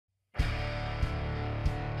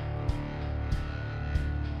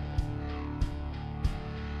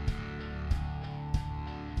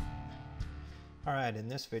Alright, in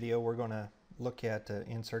this video we're going to look at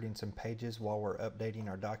inserting some pages while we're updating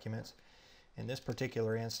our documents. In this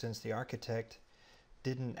particular instance, the architect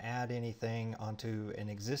didn't add anything onto an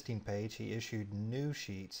existing page. He issued new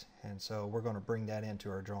sheets, and so we're going to bring that into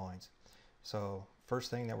our drawings. So first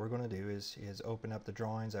thing that we're going to do is open up the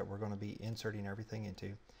drawings that we're going to be inserting everything into.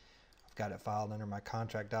 I've got it filed under my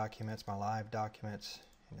contract documents, my live documents,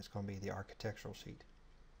 and it's going to be the architectural sheet.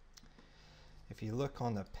 If you look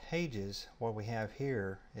on the pages, what we have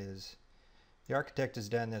here is the architect has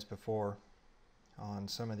done this before on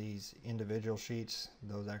some of these individual sheets.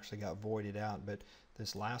 Those actually got voided out, but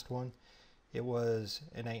this last one, it was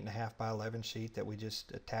an 8.5 by 11 sheet that we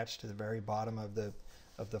just attached to the very bottom of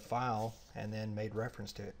the file and then made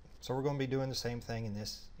reference to it. So we're going to be doing the same thing in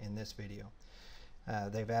this video.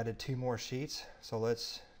 They've added 2 more sheets, so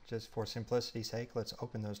let's just, for simplicity's sake, let's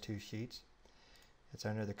open those 2 sheets. It's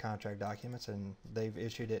under the contract documents, and they've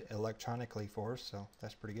issued it electronically for us, so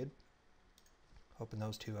that's pretty good. Open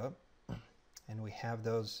those 2 up, and we have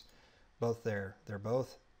those both there. They're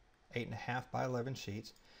both 8.5 by 11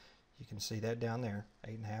 sheets. You can see that down there,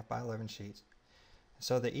 8.5 by 11 sheets.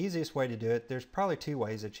 So the easiest way to do it, there's probably 2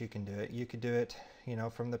 ways that you can do it. You could do it,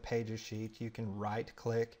 from the pages sheet. You can right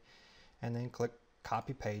click and then click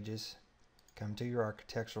copy pages. Come to your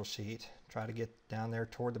architectural sheet, try to get down there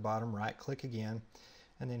toward the bottom, right click again,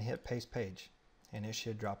 and then hit paste page, and it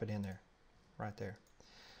should drop it in there, right there.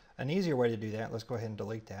 An easier way to do that, let's go ahead and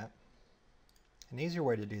delete that. An easier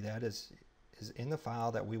way to do that is in the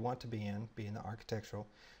file that we want to be in the architectural,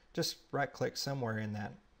 just right click somewhere in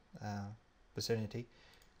that vicinity,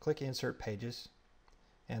 click insert pages,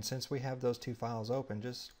 and since we have those 2 files open,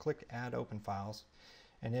 just click add open files,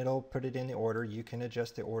 and it'll put it in the order. You can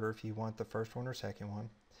adjust the order if you want the first one or second one.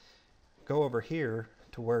 Go over here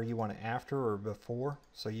to where you want it after or before,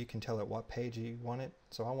 so you can tell it what page you want it.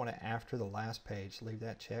 So I want it after the last page. Leave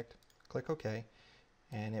that checked. Click OK,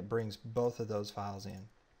 and it brings both of those files in.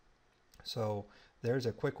 So there's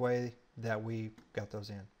a quick way that we got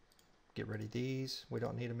those in. Get rid of these. We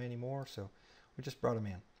don't need them anymore, so we just brought them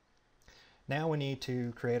in. Now we need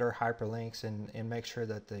to create our hyperlinks and make sure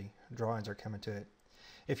that the drawings are coming to it.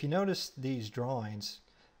 If you notice these drawings,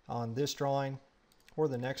 on this drawing or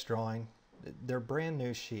the next drawing, they're brand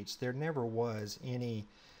new sheets. There never was any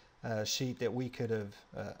sheet that we could have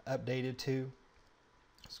updated to.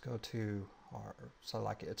 Let's go to our, so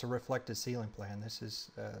like it's a reflected ceiling plan. This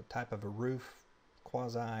is a type of a roof,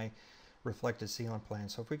 quasi reflected ceiling plan.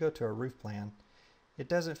 So if we go to a roof plan, it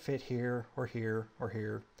doesn't fit here or here or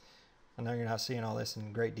here. I know you're not seeing all this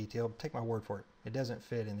in great detail, but take my word for it. It doesn't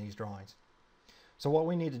fit in these drawings. So what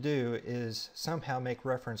we need to do is somehow make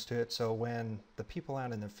reference to it, so when the people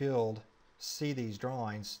out in the field see these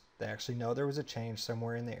drawings, they actually know there was a change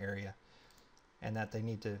somewhere in the area and that they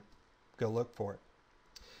need to go look for it.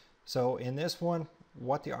 So in this one,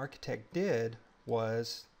 what the architect did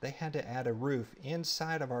was they had to add a roof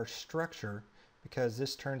inside of our structure, because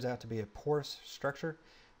this turns out to be a porous structure.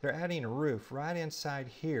 They're adding a roof right inside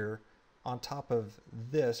here on top of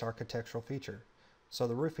this architectural feature. So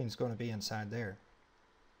the roofing is going to be inside there.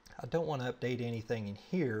 I don't want to update anything in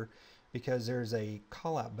here because there's a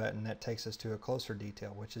call-out button that takes us to a closer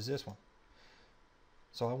detail, which is this one.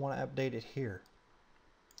 So I want to update it here.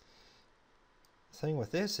 The thing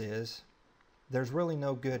with this is there's really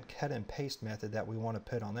no good cut and paste method that we want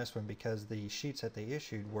to put on this one, because the sheets that they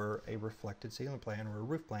issued were a reflected ceiling plan, or a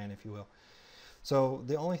roof plan if you will. So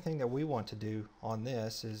the only thing that we want to do on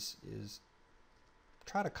this is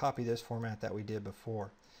try to copy this format that we did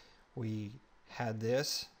before. We had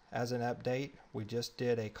this as an update, we just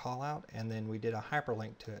did a call out, and then we did a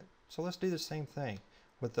hyperlink to it. So let's do the same thing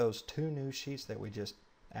with those 2 new sheets that we just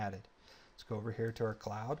added. Let's go over here to our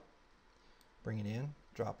cloud, bring it in,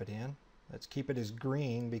 drop it in. Let's keep it as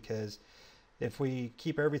green, because if we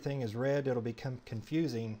keep everything as red, it'll become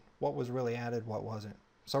confusing what was really added, what wasn't.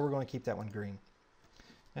 So we're going to keep that one green.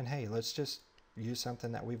 And hey, let's just use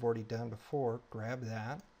something that we've already done before. Grab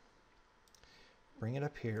that, bring it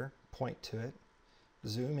up here, point to it,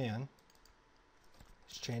 zoom in.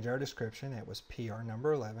 Let's change our description. It was PR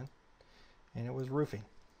number 11, and it was roofing.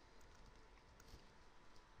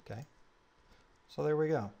 Okay, so there we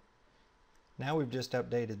go. Now we've just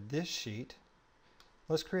updated this sheet.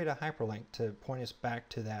 Let's create a hyperlink to point us back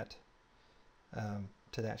to that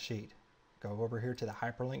sheet. Go over here to the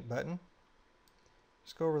hyperlink button.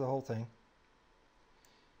 Just go over the whole thing.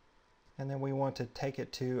 And then we want to take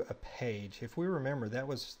it to a page. If we remember, that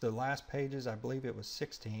was the last pages, I believe it was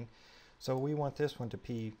 16. So we want this one to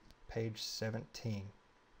be page 17.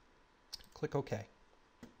 Click OK.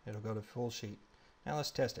 It'll go to full sheet. Now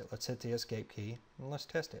let's test it. Let's hit the escape key and let's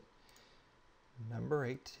test it. number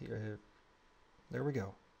 18, there we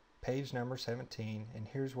go, page number 17, and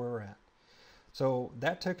here's where we're at. So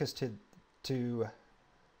that took us to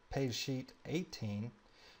page sheet 18.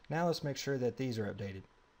 Now let's make sure that these are updated.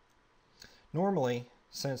 Normally,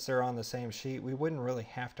 since they're on the same sheet, we wouldn't really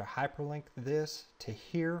have to hyperlink this to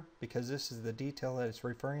here because this is the detail that it's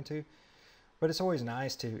referring to. But it's always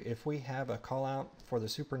nice to, if we have a call out for the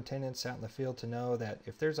superintendents out in the field, to know that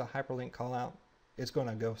if there's a hyperlink call out, it's going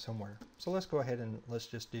to go somewhere. So let's go ahead and let's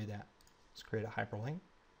just do that. Let's create a hyperlink.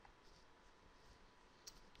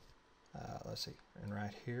 Let's see, and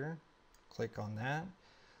right here, click on that.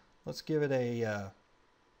 Let's give it a,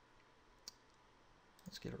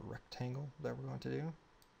 let's get a rectangle that we're going to do.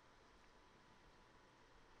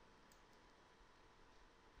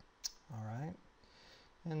 All right,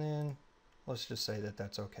 and then let's just say that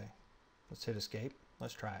that's okay. Let's hit escape.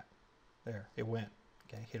 Let's try it. There, it went.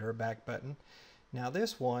 Okay, hit our back button. Now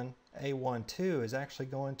this one, A12, is actually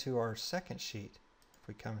going to our second sheet. If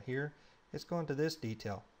we come here, it's going to this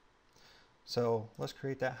detail. So let's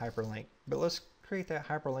create that hyperlink. But let's create that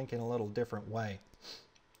hyperlink in a little different way.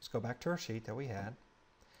 Let's go back to our sheet that we had.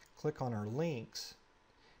 Click on our links,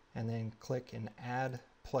 and then click and add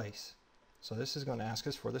place. So this is going to ask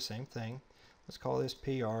us for the same thing. Let's call this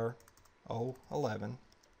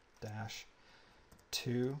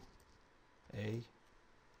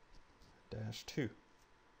PR011-2A-2.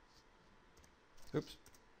 Oops.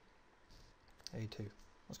 A2.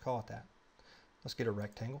 Let's call it that. Let's get a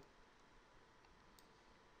rectangle.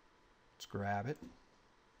 Let's grab it.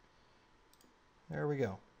 There we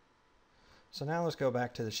go. So now let's go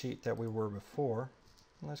back to the sheet that we were before,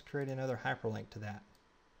 and let's create another hyperlink to that.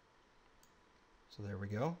 So there we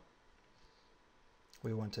go.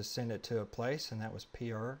 We want to send it to a place, and that was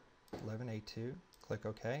PR11A2. Click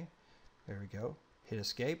OK. There we go. Hit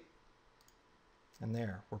escape. And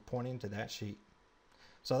there, we're pointing to that sheet.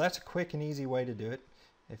 So that's a quick and easy way to do it.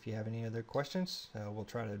 If you have any other questions, we'll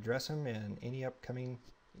try to address them in any upcoming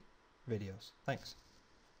videos. Thanks.